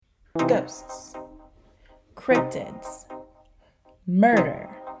Ghosts, cryptids,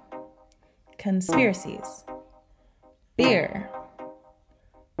 murder, conspiracies, beer.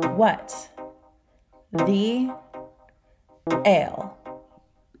 What the ale?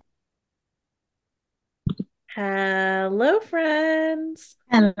 Hello, friends.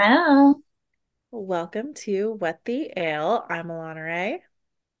 Hello. Welcome to What the Ale. I'm Alana Ray.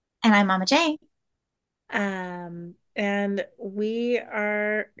 And I'm Mama J. And we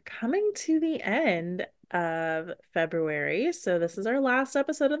are coming to the end of February. So this is our last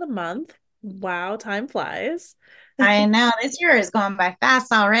episode of the month. Wow, time flies. I know this year is going by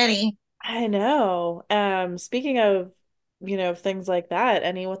fast already. I know. Speaking of, things like that,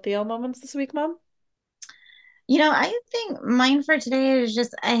 any What the Ale moments this week, Mom? I think mine for today is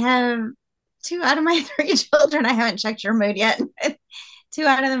just I have two out of my three children. I haven't checked your mood yet. Two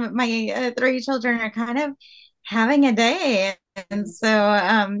out of my three children are kind of having a day. And so,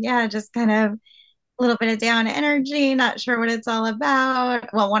 yeah, just kind of a little bit of down energy, not sure what it's all about.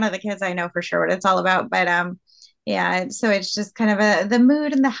 Well, one of the kids I know for sure what it's all about, but yeah, so it's just kind of the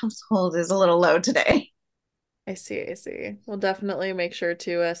mood in the household is a little low today. I see, I see. We'll definitely make sure to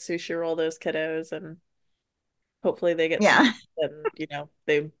sushi roll those kiddos and hopefully they get some Yeah. and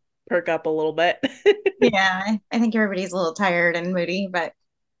they perk up a little bit. Yeah, I think everybody's a little tired and moody, but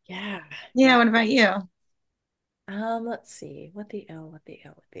Yeah, yeah, yeah. what about you? Let's see. What the L.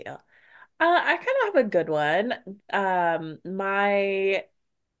 I kind of have a good one. My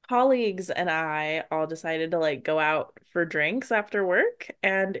colleagues and I all decided to like go out for drinks after work,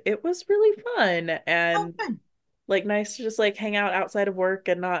 and it was really fun Oh, and fun. like nice to just like hang out outside of work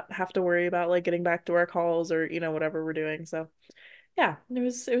and not have to worry about like getting back to our calls or whatever we're doing. So yeah, it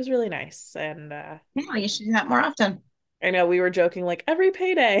was really nice. And Yeah, you should do that more often. I know we were joking like every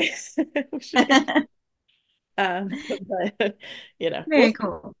payday we should go. But Very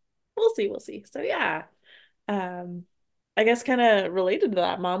cool. we'll see, we'll see. So yeah. Um, I guess kind of related to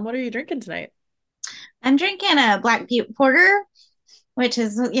that, Mom, what are you drinking tonight? I'm drinking a Black Butte Porter, which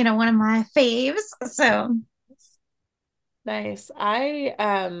is, one of my faves. So, Nice.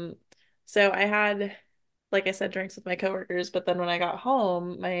 So I had, like I said, drinks with my coworkers, but then when I got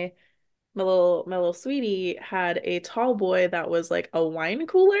home, my little sweetie had a tall boy that was like a wine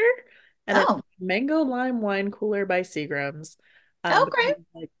cooler, and it's oh, mango lime wine cooler by Seagram's. But okay. he was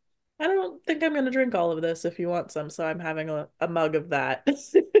like, I don't think I'm gonna drink all of this if you want some, so I'm having a mug of that.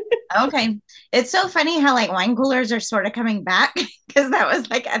 Okay. It's so funny how like wine coolers are sort of coming back because that was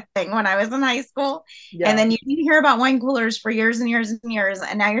like a thing when I was in high school. And Yeah. then you didn't hear about wine coolers for years and years and years.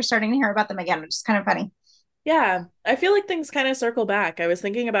 And now you're starting to hear about them again, which is kind of funny. Yeah, I feel like things kind of circle back. I was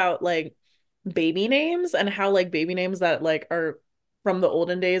thinking about like baby names and how like baby names that like are from the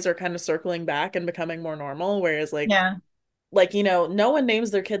olden days are kind of circling back and becoming more normal, whereas Yeah. no one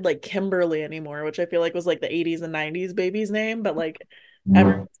names their kid like Kimberly anymore, which I feel like was like the 80s and 90s baby's name, but like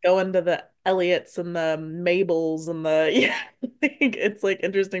everyone's going to the Elliots and the Mabels and the yeah, it's like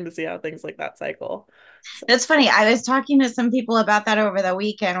interesting to see how things like that cycle. So, That's funny. I was talking to some people about that over the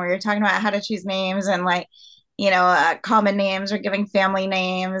weekend where you're talking about how to choose names and like, common names or giving family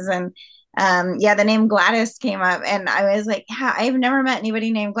names. And yeah, the name Gladys came up and I was like, yeah, I've never met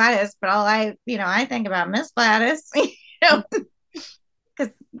anybody named Gladys, but I think about Miss Gladys, because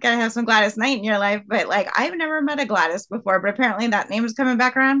you gotta have some Gladys Knight in your life. But like, I've never met a Gladys before, but apparently that name is coming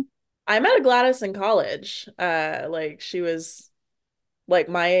back around. I met a Gladys in college. Like she was like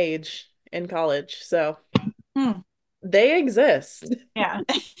my age in college. So Hmm. they exist. Yeah.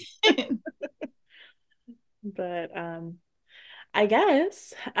 But I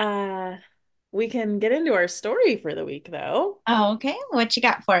guess we can get into our story for the week though. Oh, okay. What you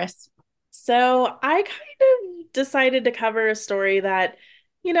got for us? So I kind of decided to cover a story that,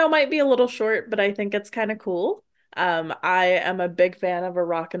 might be a little short, but I think it's kind of cool. I am a big fan of a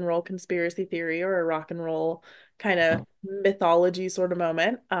rock and roll conspiracy theory or a rock and roll kind of mythology sort of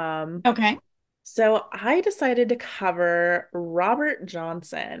moment. Okay. So I decided to cover Robert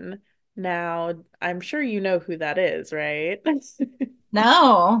Johnson. Now, I'm sure you know who that is, right?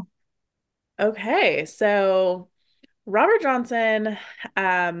 No. Okay, so Robert Johnson,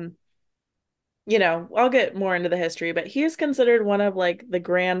 um, I'll get more into the history, but he is considered one of like the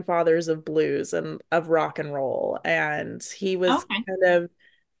grandfathers of blues and of rock and roll. And he was Okay. kind of,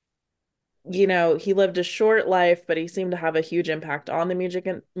 he lived a short life, but he seemed to have a huge impact on the music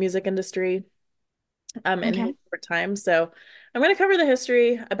industry in his Okay. short time. So I'm going to cover the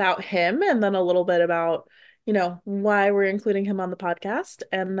history about him and then a little bit about, why we're including him on the podcast.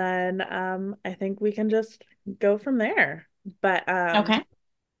 And then I think we can just go from there. But Okay.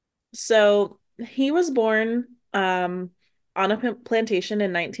 so he was born. on a plantation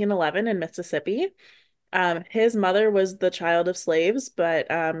in 1911 in Mississippi. His mother was the child of slaves, but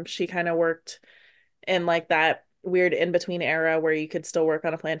she kind of worked in like that weird in between era where you could still work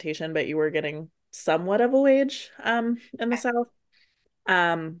on a plantation, but you were getting somewhat of a wage in the South.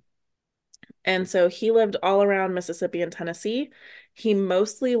 Um, and so he lived all around Mississippi and Tennessee. He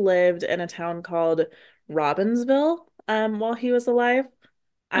mostly lived in a town called Robbinsville while he was alive.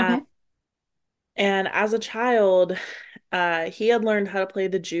 Um, Okay. and as a child, he had learned how to play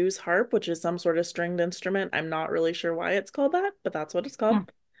the Jew's harp, which is some sort of stringed instrument. I'm not really sure why it's called that, but that's what it's Hmm.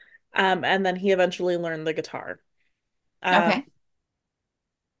 called. And then he eventually learned the guitar. Um, Okay.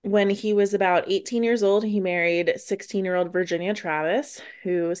 when he was about 18 years old, he married 16-year-old Virginia Travis,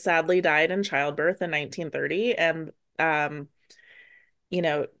 who sadly died in childbirth in 1930. And, um, you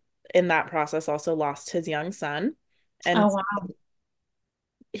know, in that process also lost his young son. Oh, And wow.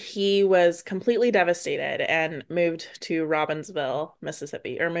 he was completely devastated and moved to Robbinsville,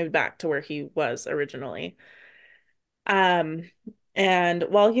 Mississippi, or moved back to where he was originally. Um, and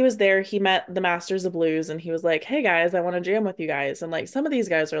while he was there, he met the Masters of Blues and he was like, "Hey guys, I want to jam with you guys." And like some of these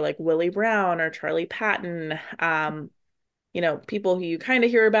guys are like Willie Brown or Charlie Patton, people who you kind of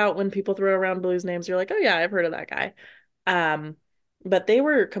hear about when people throw around blues names. You're like, "Oh yeah, I've heard of that guy." Um, but they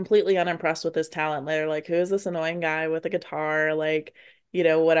were completely unimpressed with his talent. They're like, "Who is this annoying guy with a guitar?" Like,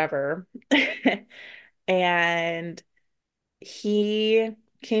 whatever. And he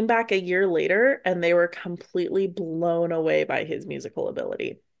came back a year later and they were completely blown away by his musical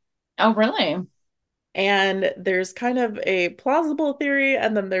ability. Oh, really? And there's kind of a plausible theory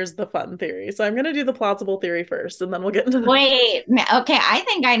and then there's the fun theory. So I'm going to do the plausible theory first and then we'll get into the. Wait. Okay. I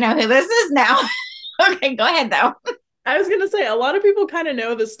think I know who this is now. Okay. Go ahead, though. I was going to say a lot of people kind of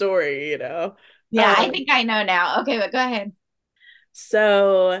know the story. Yeah, I Um, think I know now. Okay, but go ahead.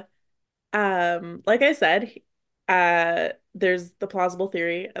 so like I said, there's the plausible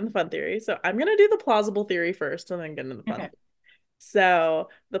theory and the fun theory. So I'm going to do the plausible theory first and then get into the fun. Okay. So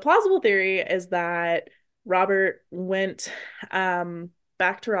the plausible theory is that Robert went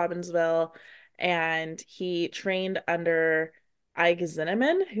back to Robbinsville and he trained under Ike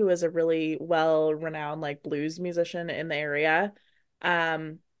Zinnemann, who was a really well-renowned like blues musician in the area.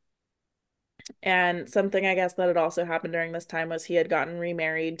 Um, and something I guess that had also happened during this time was he had gotten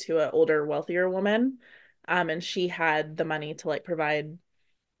remarried to an older, wealthier woman. And she had the money to like provide,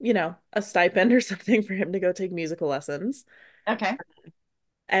 a stipend or something for him to go take musical lessons. Okay.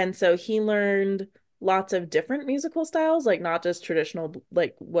 And so he learned lots of different musical styles, like not just traditional,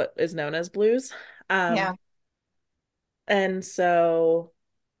 like what is known as blues. Um, Yeah. and so,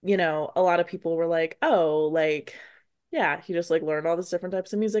 a lot of people were like, oh, like, yeah, he just like learned all these different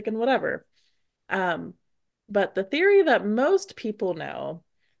types of music and whatever. Um, but the theory that most people know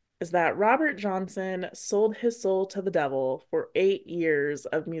is that Robert Johnson sold his soul to the devil for 8 years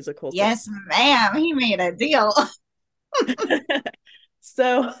of musical success. Yes, ma'am. He made a deal.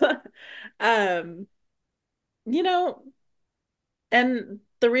 So, um, you know, and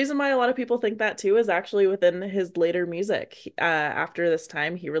the reason why a lot of people think that too is actually within his later music. After this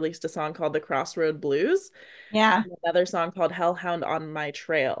time, he released a song called The Crossroad Blues Yeah. and another song called Hellhound on My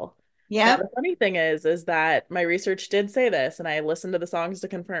Trail. Now, Yep. the funny thing is that my research did say this, and I listened to the songs to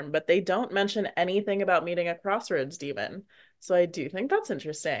confirm, but they don't mention anything about meeting a crossroads demon. So I do think that's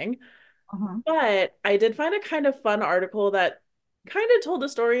interesting. Mhm. But I did find a kind of fun article that kind of told the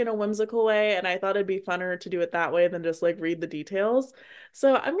story in a whimsical way, and I thought it'd be funner to do it that way than just like read the details.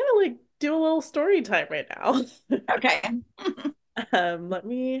 So I'm gonna like do a little story time right now. Okay. Let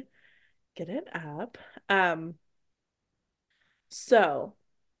me get it up. Um, so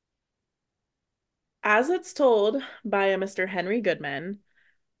as it's told by a Mr. Henry Goodman,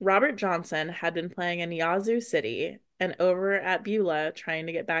 Robert Johnson had been playing in Yazoo City and over at Beulah trying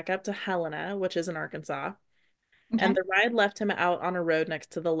to get back up to Helena, which is in Arkansas, and Okay. the ride left him out on a road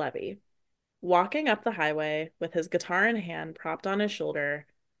next to the levee. Walking up the highway with his guitar in hand propped on his shoulder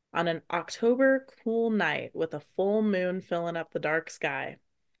on an October cool night with a full moon filling up the dark sky,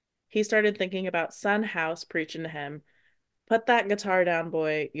 he started thinking about Son House preaching to him, "Put that guitar down,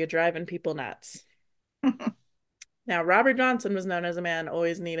 boy. You're driving people nuts." Now, Robert Johnson was known as a man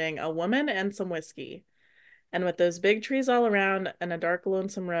always needing a woman and some whiskey. And with those big trees all around and a dark,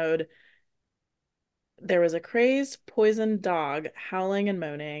 lonesome road, there was a crazed, poisoned dog howling and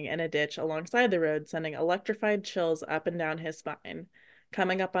moaning in a ditch alongside the road, sending electrified chills up and down his spine,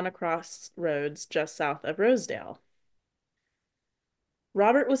 coming up on a crossroads just south of Rosedale.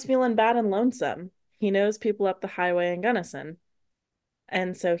 Robert was feeling bad and lonesome. He knows people up the highway in Gunnison,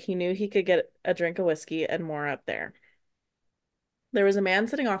 and so he knew he could get a drink of whiskey and more up there. There was a man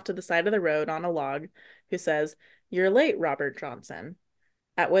sitting off to the side of the road on a log who says, "You're late, Robert Johnson."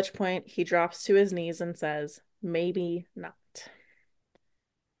 At which point he drops to his knees and says, "Maybe not."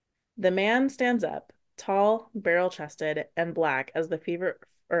 The man stands up, tall, barrel-chested, and black as the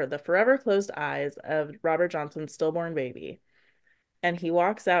forever closed eyes of Robert Johnson's stillborn baby. And he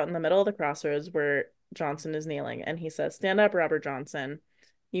walks out in the middle of the crossroads where Johnson is kneeling, and he says, "Stand up, Robert Johnson.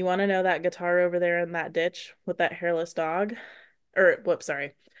 You want to know that guitar over there in that ditch with that hairless dog? Or, whoops,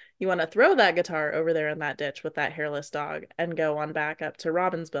 sorry. You want to throw that guitar over there in that ditch with that hairless dog and go on back up to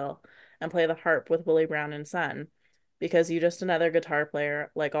Robbinsville and play the harp with Willie Brown and Son because you just another guitar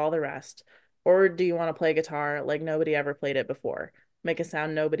player like all the rest? Or do you want to play guitar like nobody ever played it before? Make a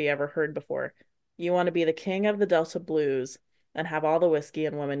sound nobody ever heard before? You want to be the king of the Delta blues and have all the whiskey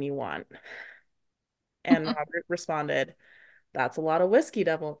and women you want?" And Robert responded, "That's a lot of whiskey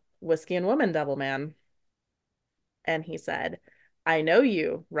and women, devil man." And he said, "I know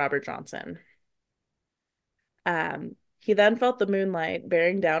you, Robert Johnson." He then felt the moonlight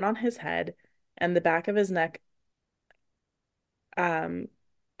bearing down on his head and the back of his neck, um,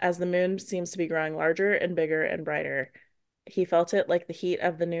 as the moon seems to be growing larger and bigger and brighter. He felt it like the heat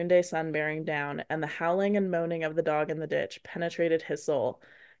of the noonday sun bearing down, and the howling and moaning of the dog in the ditch penetrated his soul,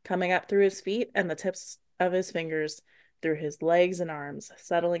 coming up through his feet and the tips of his fingers, through his legs and arms,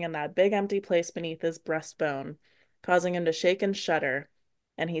 settling in that big empty place beneath his breastbone, causing him to shake and shudder.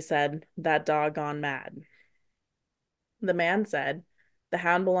 And he said, "That dog gone mad." The man said, "The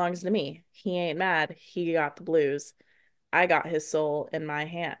hound belongs to me. He ain't mad. He got the blues. I got his soul in my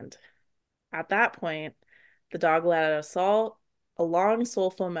hand." At that point, the dog let out a long,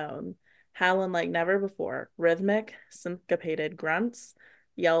 soulful moan, howling like never before, rhythmic, syncopated grunts,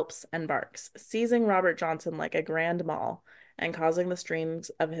 yelps, and barks, seizing Robert Johnson like a grand mal and causing the strings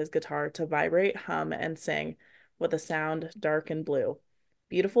of his guitar to vibrate, hum, and sing with a sound dark and blue.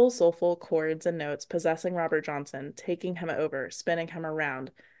 Beautiful, soulful chords and notes possessing Robert Johnson, taking him over, spinning him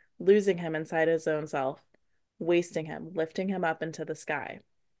around, losing him inside his own self, wasting him, lifting him up into the sky.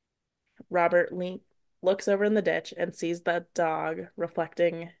 Robert looks over in the ditch and sees the dog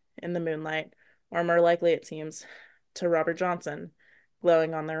reflecting in the moonlight, or more likely it seems to Robert Johnson,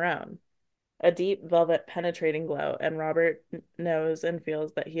 glowing on their own. A deep, velvet, penetrating glow, and Robert knows and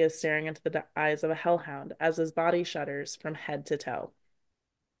feels that he is staring into the eyes of a hellhound as his body shudders from head to toe.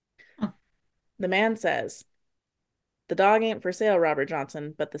 The man says, "The dog ain't for sale, Robert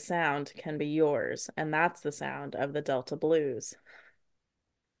Johnson, but the sound can be yours, and that's the sound of the Delta Blues.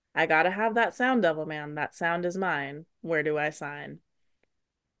 I gotta have that sound, Devil Man. That sound is mine. Where do I sign?"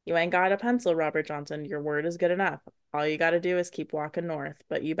 "You ain't got a pencil, Robert Johnson. Your word is good enough. All you gotta do is keep walking north,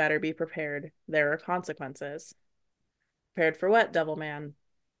 but you better be prepared. There are consequences." "Prepared for what, Devil Man?"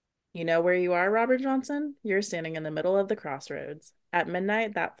 "You know where you are, Robert Johnson? You're standing in the middle of the crossroads. At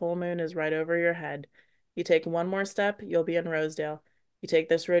midnight, that full moon is right over your head. You take one more step, you'll be in Rosedale. You take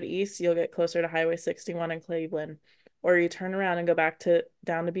this road east, you'll get closer to Highway 61 in Cleveland. Or you turn around and go back to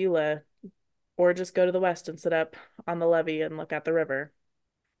down to Beulah, or just go to the west and sit up on the levee and look at the river.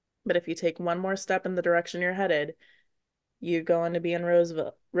 But if you take one more step in the direction you're headed, you're going to be in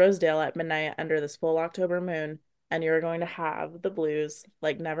Rosedale at midnight under this full October moon, and you're going to have the blues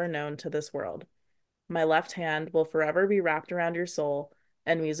like never known to this world. My left hand will forever be wrapped around your soul,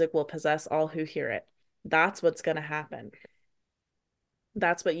 and music will possess all who hear it. That's what's going to happen.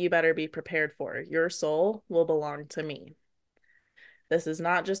 That's what you better be prepared for. Your soul will belong to me. This is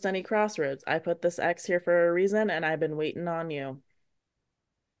not just any crossroads. I put this X here for a reason, and I've been waiting on you."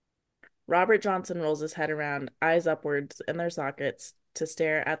 Robert Johnson rolls his head around, eyes upwards in their sockets, to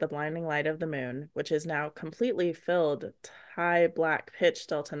stare at the blinding light of the moon, which is now completely filled, high black pitch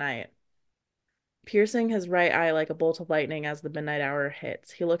still tonight, piercing his right eye like a bolt of lightning as the midnight hour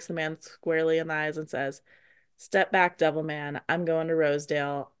hits. He looks the man squarely in the eyes and says, "Step back, devil man. I'm going to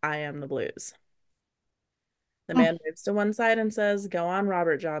Rosedale. I am the blues." The man moves to one side and says, "Go on,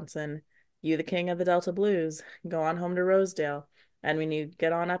 Robert Johnson. You the king of the Delta Blues. Go on home to Rosedale. And when you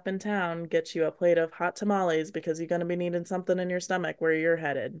get on up in town, get you a plate of hot tamales because you're going to be needing something in your stomach where you're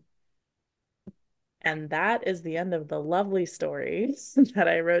headed." And that is the end of the lovely story that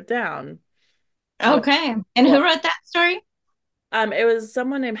I wrote down. What? Okay. And who Well, wrote that story? it was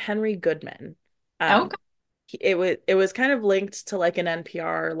someone named Henry Goodman. Um, Okay. it was kind of linked to like an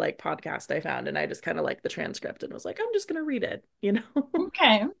NPR like podcast I found, and I just kind of liked the transcript and was like, I'm just gonna read it.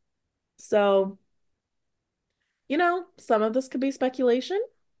 Okay. So, some of this could be speculation,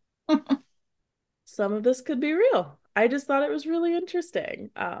 some of this could be real. I just thought it was really interesting.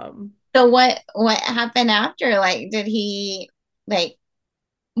 So what happened after? Like, did he like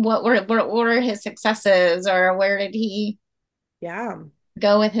what were his successes or where did he? Yeah.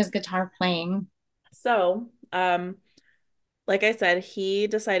 go with his guitar playing? So, like I said, he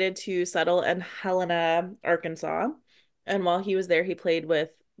decided to settle in Helena, Arkansas. And while he was there, he played with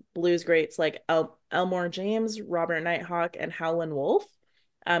blues greats like Elmore James, Robert Nighthawk, and Howlin' Wolf.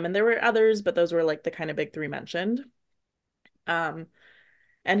 And there were others, but those were like the kind of big three mentioned. Um,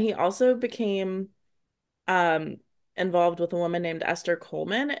 and he also became um, involved with a woman named Esther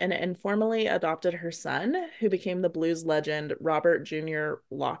Coleman and informally adopted her son, who became the blues legend Robert Jr.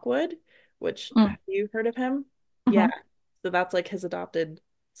 Lockwood, which Mm, have you heard of him? Yeah. mhm. So that's like his adopted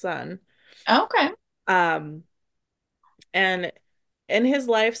son. Okay. Um, and in his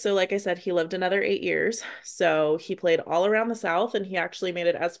life, so like I said, he lived another 8 years. So he played all around the South and he actually made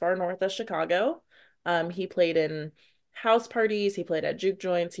it as far north as Chicago. He played in house parties, he played at juke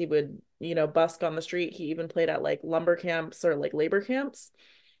joints, he would, busk on the street. He even played at like lumber camps or like labor camps.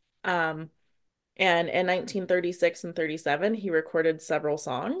 Um, and in 1936 and 37, he recorded several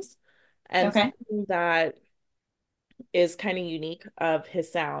songs. And Okay. something that is kind of unique of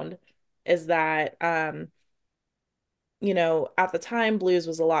his sound is that at the time, blues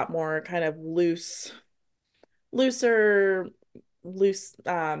was a lot more kind of looser, loose,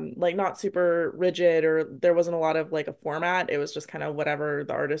 like not super rigid, or there wasn't a lot of like a format. It was just kind of whatever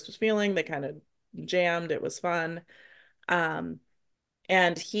the artist was feeling. They kind of jammed. It was fun. Um,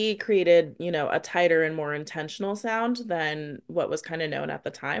 and he created, a tighter and more intentional sound than what was kind of known at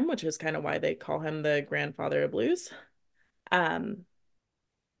the time, which is kind of why they call him the grandfather of blues. Um,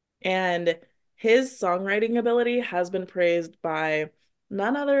 And his songwriting ability has been praised by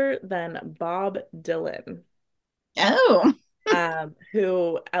none other than Bob Dylan, Oh,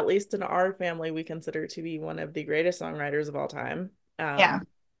 who, at least in our family, we consider to be one of the greatest songwriters of all time. yeah.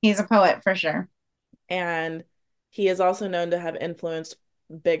 He's a poet for sure. And he is also known to have influenced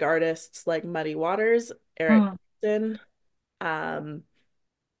big artists like Muddy Waters, Eric Mm, Clapton, um,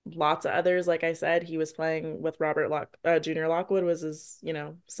 lots of others. Like I said, he was playing with Jr. Lockwood was his,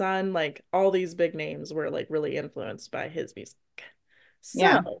 son. Like all these big names were like really influenced by his music.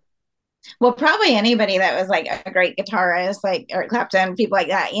 yeah. So, Well, probably anybody that was like a great guitarist, like Eric Clapton, people like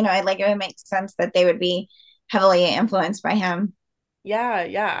that, like it would make sense that they would be heavily influenced by him. yeah,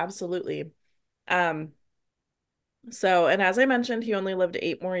 yeah, absolutely. Um, and as I mentioned, he only lived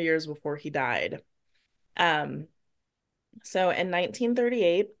 8 more years before he died. Um, so in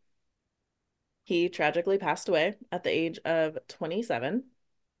 1938, he tragically passed away at the age of 27.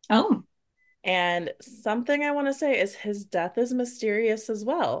 Oh, And something I want to say is his death is mysterious as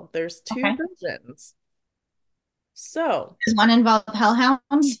well. There's two okay. versions. So, Does one involve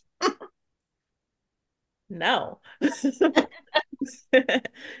hellhounds? no.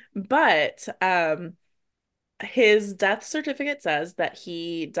 But his death certificate says that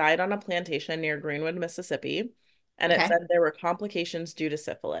he died on a plantation near Greenwood, Mississippi, and it Okay. said there were complications due to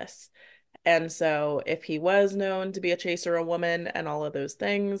syphilis. And so, if he was known to be a chaser, a woman, and all of those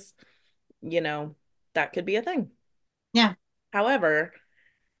things, you know, that could be a thing. Yeah. However,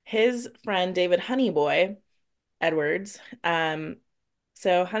 his friend David Honeyboy Edwards,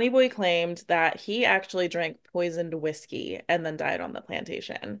 Honeyboy claimed that he actually drank poisoned whiskey and then died on the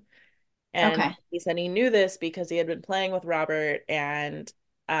plantation. And Okay. he said he knew this because he had been playing with Robert and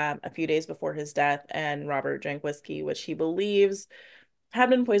a few days before his death, and Robert drank whiskey, which he believes had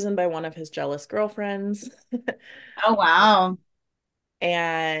been poisoned by one of his jealous girlfriends. Oh, wow.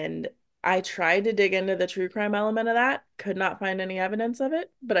 And I tried to dig into the true crime element of that, could not find any evidence of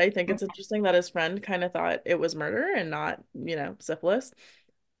it, but I think it's interesting that his friend kind of thought it was murder and not, syphilis.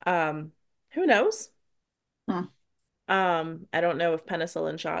 Um, who knows? Hmm. I don't know if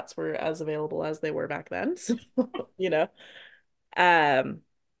penicillin shots were as available as they were back then. So, you know. Um,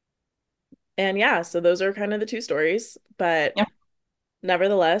 and yeah, so those are kind of the two stories, but Yep.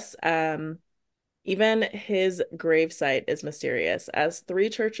 nevertheless, even his gravesite is mysterious, as three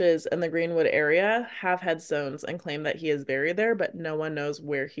churches in the Greenwood area have had stones and claim that he is buried there, but no one knows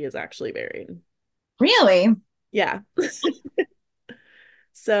where he is actually buried. Really? Yeah.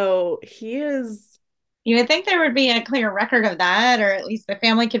 So he is, You would think there would be a clear record of that, or at least the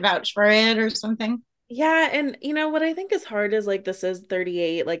family could vouch for it or something. yeah. And what I think is hard is like this is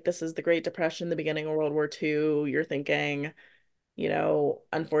 38, like this is the Great Depression, the beginning of World War II. You're thinking,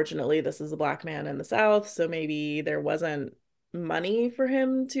 unfortunately, this is a black man in the South, so maybe there wasn't money for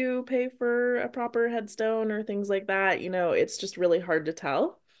him to pay for a proper headstone or things like that. It's just really hard to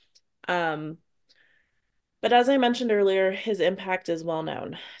tell. Um, but as I mentioned earlier, his impact is well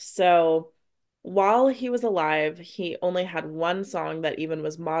known. So while he was alive, he only had one song that even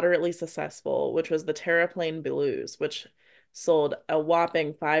was moderately successful, which was the Terraplane Blues, which sold a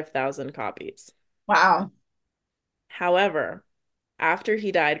whopping 5,000 copies. Wow. However, after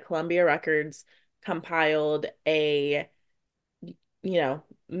he died, Columbia Records compiled a,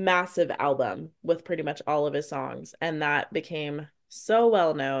 massive album with pretty much all of his songs. And that became so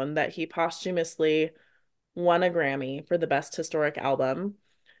well known that he posthumously won a Grammy for the Best Historic Album.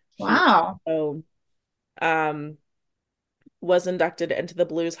 He Wow. also um, was inducted into the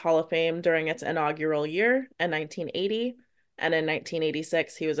Blues Hall of Fame during its inaugural year in 1980. And in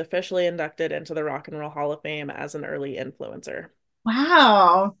 1986, he was officially inducted into the Rock and Roll Hall of Fame as an early influencer.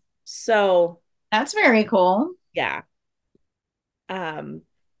 Wow. So, That's very cool. yeah. Um,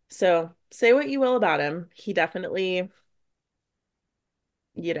 so say what you will about him. He definitely,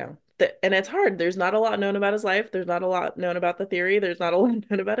 and it's hard. There's not a lot known about his life. There's not a lot known about the theory. There's not a lot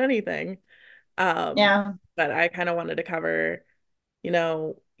known about anything. Um, Yeah. but I kind of wanted to cover,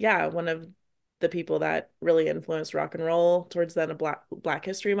 yeah, one of the people that really influenced rock and roll towards then of Black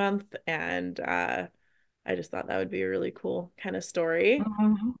History Month. And I just thought that would be a really cool kind of story.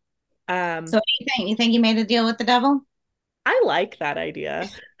 Mhm. So Um, what do you think? You think he made a deal with the devil? I like that idea.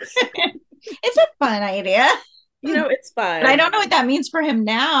 It's a fun idea. It's But I fun. don't know what that means for him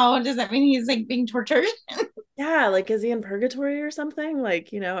now. Does that mean he's like being tortured? Yeah, like is he in purgatory or something? Like,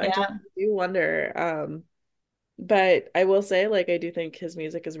 I just Yeah. do wonder. But I will say, like, I do think his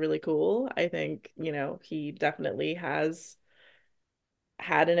music is really cool. I think, he definitely has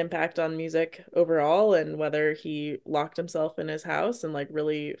had an impact on music overall, and whether he locked himself in his house and like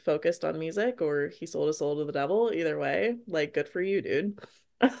really focused on music or he sold his soul to the devil, either way, like good for you, dude.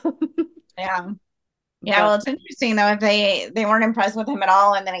 Yeah. Yeah, But well, it's interesting though if they weren't impressed with him at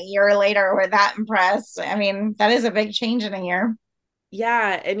all, and then a year later were that impressed. I mean, that is a big change in a year.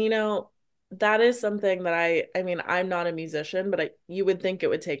 yeah, and that is something that I mean, I'm not a musician, but you would think it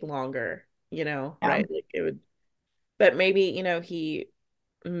would take longer, Yeah. right? Like it would, but maybe, he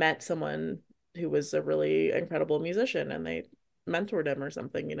met someone who was a really incredible musician and they mentored him or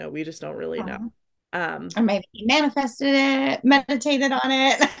something, we just don't really know. Mhm. Um, Or maybe he manifested it, meditated on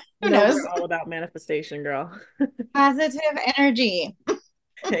it. Who we're knows? all about manifestation, girl. Positive energy.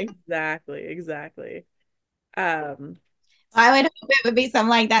 Exactly, exactly. Um, I would hope it would be something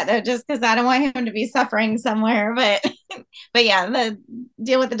like that though, just because I don't want him to be suffering somewhere. But but yeah, the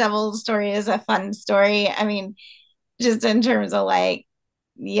deal with the devil story is a fun story. I mean, just in terms of like,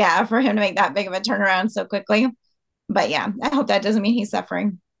 yeah, for him to make that big of a turnaround so quickly. But yeah, I hope that doesn't mean he's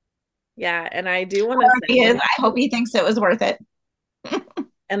suffering. yeah, and I do want to Or if he is, say, I hope he thinks it was worth it.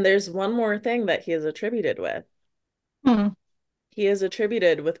 and there's one more thing that he is attributed with. Hmm. He is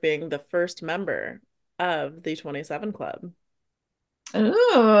attributed with being the first member of the 27 Club.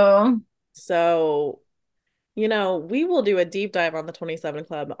 Ooh, So, we will do a deep dive on the 27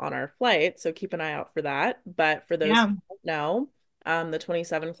 Club on our flight, so keep an eye out for that. But for those who yeah. don't know, the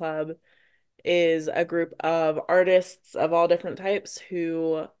 27 Club is a group of artists of all different types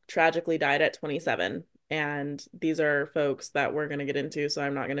who tragically died at 27. And these are folks that we're going to get into, so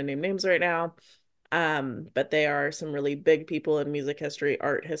I'm not going to name names right now. But they are some really big people in music history,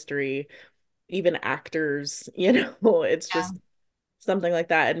 art history, even actors, it's Yeah. just something like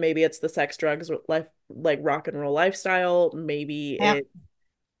that. And maybe it's the sex, drugs, life, like rock and roll lifestyle. Maybe Yeah. it's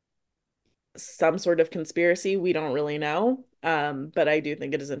some sort of conspiracy. We don't really know. But I do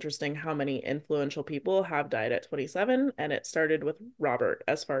think it is interesting how many influential people have died at 27, and it started with Robert,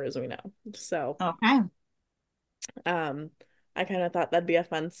 as far as we know. So, Okay. um, I kind of thought that'd be a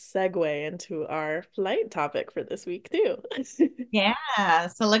fun segue into our flight topic for this week too. Yeah.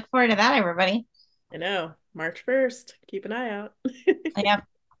 So look forward to that, everybody. I know, March 1st. Keep an eye out. Yeah.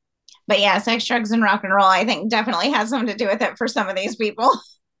 But yeah, sex, drugs, and rock and roll, I think definitely has something to do with it for some of these people.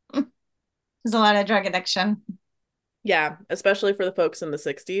 There's a lot of drug addiction. Yeah, especially for the folks in the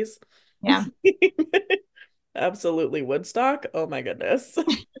 60s. Yeah. Absolutely. Woodstock. Oh my goodness.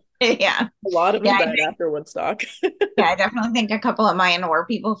 Yeah. A lot of Yeah. them died after Woodstock. Yeah. I definitely think a couple of mine were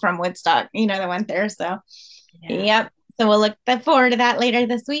people from Woodstock, that went there. So, Yeah. yep. So we'll look forward to that later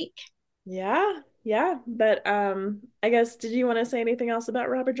this week. Yeah. Yeah. But I guess did you want to say anything else about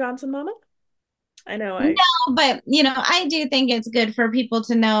Robert Johnson, Mama? I know No, I but, I do think it's good for people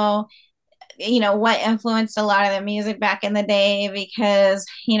to know, what influenced a lot of the music back in the day because,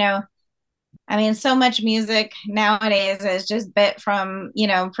 I mean, so much music nowadays is just bit from,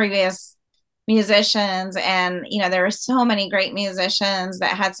 previous musicians. And, there were so many great musicians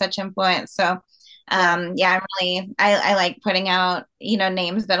that had such influence. So, yeah. yeah, I like putting out,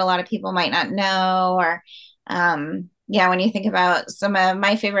 names that a lot of people might not know or, yeah, when you think about some of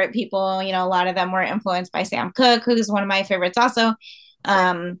my favorite people, a lot of them were influenced by Sam Cooke, who's one of my favorites also. Same.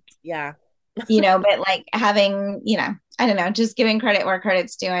 Um, Yeah. but like having, I don't know, just giving credit where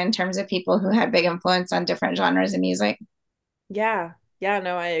credit's due in terms of people who had big influence on different genres of music. Yeah. Yeah,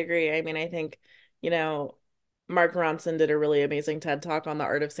 no, I agree. I mean, I think, you know, Mark Ronson did a really amazing TED Talk on the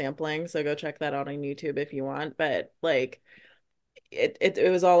art of sampling, so go check that out on YouTube if you want. But like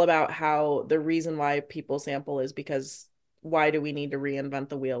it was all about how the reason why people sample is because why do we need to reinvent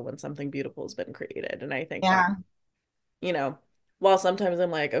the wheel when something beautiful has been created? And I think that, Yeah, you know, while sometimes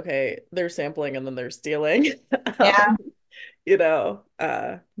I'm like, okay, they're sampling and then they're stealing, yeah,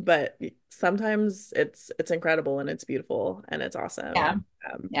 but sometimes it's incredible and it's beautiful and it's awesome. yeah, And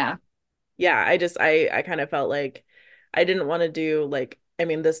um, yeah, yeah, I kind of felt like I didn't want to do like I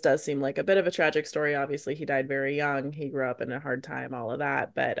mean, this does seem like a bit of a tragic story. Obviously, he died very young. He grew up in a hard time, all of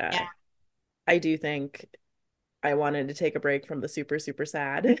that. But yeah, I do think I wanted to take a break from the super, super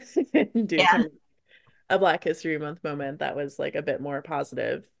sad and do yeah. kind of a Black History Month moment that was like a bit more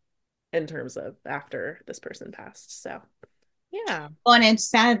positive in terms of after this person passed. So, yeah. Well, and it's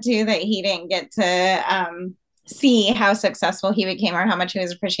sad too that he didn't get to see how successful he became or how much he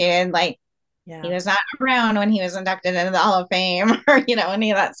was appreciated. Like he Yeah. was not around when he was inducted into the Hall of Fame or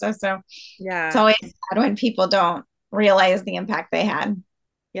any of that stuff. So it's Yeah. always sad when people don't realize the impact they had.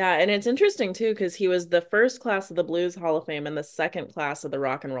 Yeah, and it's interesting too because he was the first class of the Blues Hall of Fame and the second class of the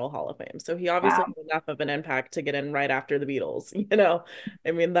Rock and Roll Hall of Fame. So he obviously Wow. had enough of an impact to get in right after the Beatles, you know.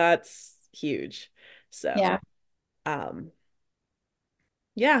 I mean, that's huge. So, Yeah. um,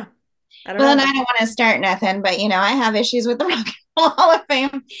 yeah, I don't Well, know. and I don't want to start nothing, but I have issues with the Rock and Roll Hall of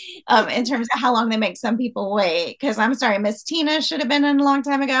Fame in terms of how long they make some people wait. Because I'm sorry, Miss Tina should have been in a long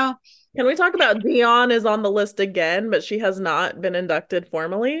time ago. Can we talk about Dion is on the list again, but she has not been inducted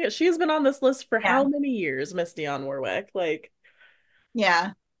formally. She has been on this list for Yeah. how many years, Miss Dionne Warwick? Like,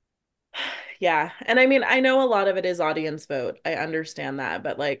 Yeah. yeah. And I mean, I know a lot of it is audience vote. I understand that,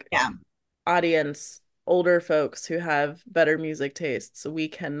 but like Yeah. audience, older folks who have better music tastes, we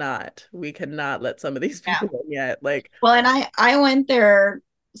cannot let some of these Yeah. people in yet. Like, Well, and I went there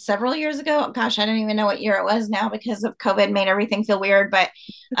several years ago. Gosh, I don't even know what year it was now because of COVID made everything feel weird. But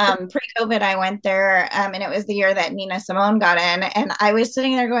pre-COVID, I went there, and it was the year that Nina Simone got in, and I was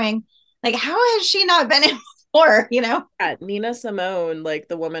sitting there going, like, how has she not been in before? yeah, Nina Simone, like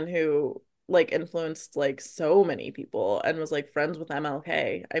the woman who like influenced like so many people and was like friends with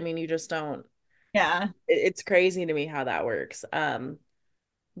MLK. I mean, you just don't Yeah, it's crazy to me how that works.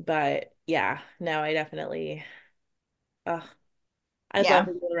 But yeah, no, I definitely uh I'd love yeah,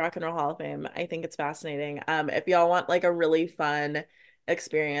 to go to the Rock and Roll Hall of Fame. I think it's fascinating. If y'all want like a really fun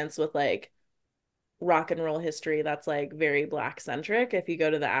experience with like rock and roll history that's like very black centric, if you go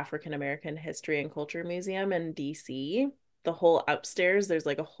to the African American History and Culture Museum in DC, the whole upstairs, there's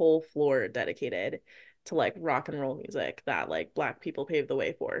like a whole floor dedicated to like rock and roll music that like black people paved the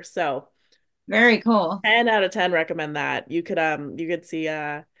way for. So very cool. 10 out of 10 recommend that. You could see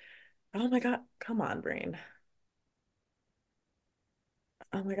oh my God, come on, brain.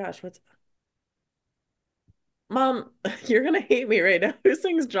 Oh my gosh, what's Mom, you're gonna hate me right now. Who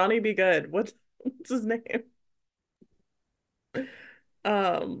sings Johnny Be Good? What's his name?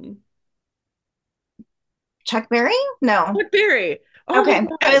 Um, Chuck Berry? No. Chuck Berry. Oh my Okay,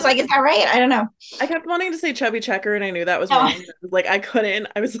 I gosh. was like, is that right? I don't know. I kept wanting to say Chubby Checker and I knew that was No. wrong. Like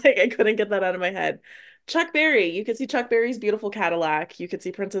I was like I couldn't get that out of my head. Chuck Berry, you could see Chuck Berry's beautiful Cadillac, you could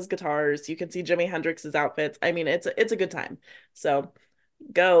see Prince's guitars, you could see Jimi Hendrix's outfits. I mean, it's a good time. So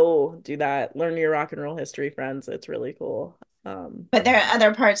go do that. Learn your rock and roll history, friends. It's really cool. But there are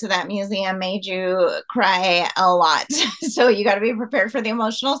other parts of that museum made you cry a lot. So you got to be prepared for the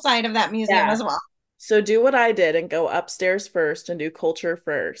emotional side of that museum Yeah. as well. So do what I did and go upstairs first and do culture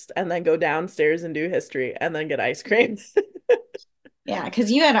first, and then go downstairs and do history, and then get ice cream. Yeah,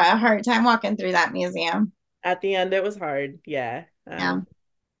 because you had a hard time walking through that museum. At the end, it was hard, yeah. Yeah.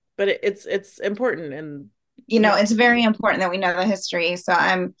 But it's important, and It's very important that we know the history. So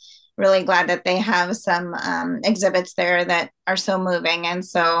I'm really glad that they have some exhibits there that are so moving and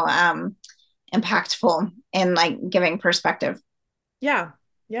so impactful in like giving perspective. yeah,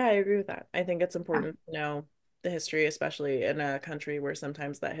 yeah, I agree with that. I think it's important to know the history, especially in a country where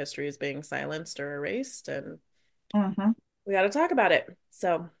sometimes that history is being silenced or erased, and Mm-hmm. we got to talk about it.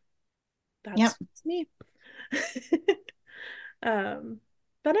 So Yep. that's me. Um,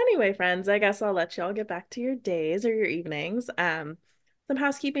 but anyway, friends, I guess I'll let y'all get back to your days or your evenings. Some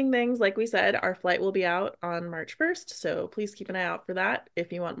housekeeping things, like we said, our flight will be out on March 1st, so please keep an eye out for that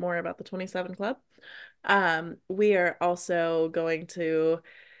if you want more about the 27 Club. We are also going to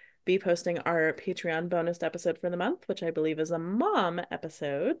be posting our Patreon bonus episode for the month, which I believe is a mom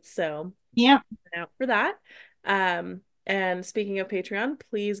episode. So Yep. keep an eye out for that. And speaking of Patreon,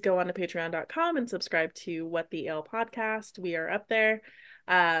 please go on to patreon.com and subscribe to What the Ale podcast. We are up there.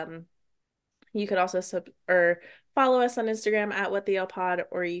 Um, you could also sub or follow us on Instagram at What the L Pod,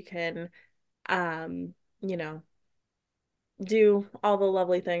 or you can, um, you know, do all the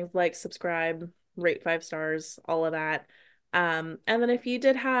lovely things like subscribe, rate 5 stars, all of that. And then if you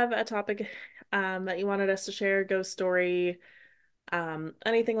did have a topic that you wanted us to share, ghost story,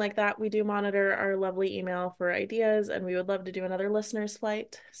 anything like that, we do monitor our lovely email for ideas, and we would love to do another listener's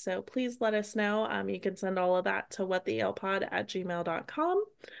flight. So please let us know. You can send all of that to whatthealpod@gmail.com.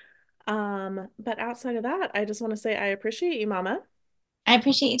 But outside of that, I just want to say I appreciate you, Mama, I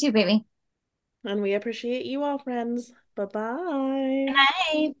appreciate you too, baby. and we appreciate you all, friends. Bye bye. Good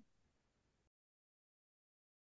night.